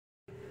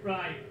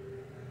Right.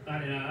 I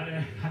don't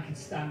know if I can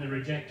stand the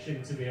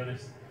rejection, to be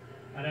honest.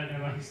 I don't know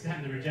if I can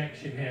stand the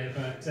rejection here,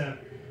 but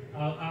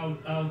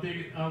I'll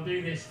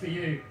do this for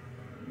you.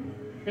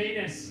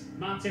 Venus,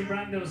 Martin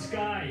Brundle,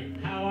 Sky,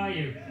 how are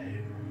you?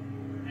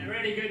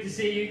 Really good to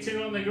see you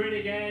two on the grid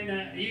again.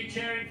 Are you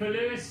cheering for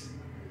Lewis?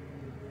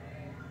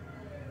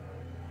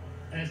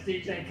 There's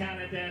DJ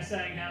Khaled there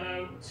saying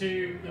hello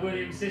to the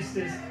Williams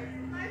sisters.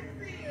 Nice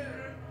to see you.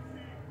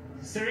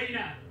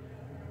 Serena,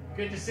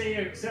 good to see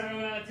you. So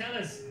tell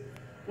us,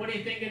 what do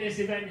you think of this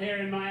event here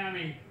in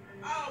Miami?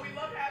 Oh, we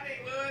love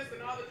having Lewis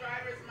and all the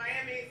drivers in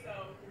Miami,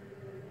 so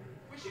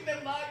wishing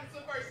them luck. It's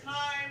the first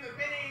time, the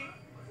bidding.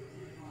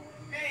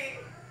 Hey.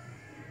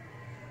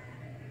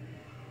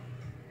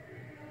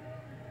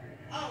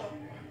 Oh,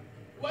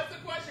 what's the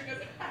question?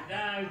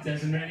 No, it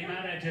doesn't really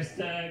matter. Just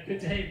good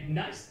to hear.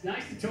 Nice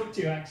to talk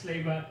to you,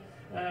 actually, but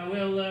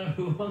we'll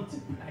want to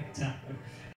back down.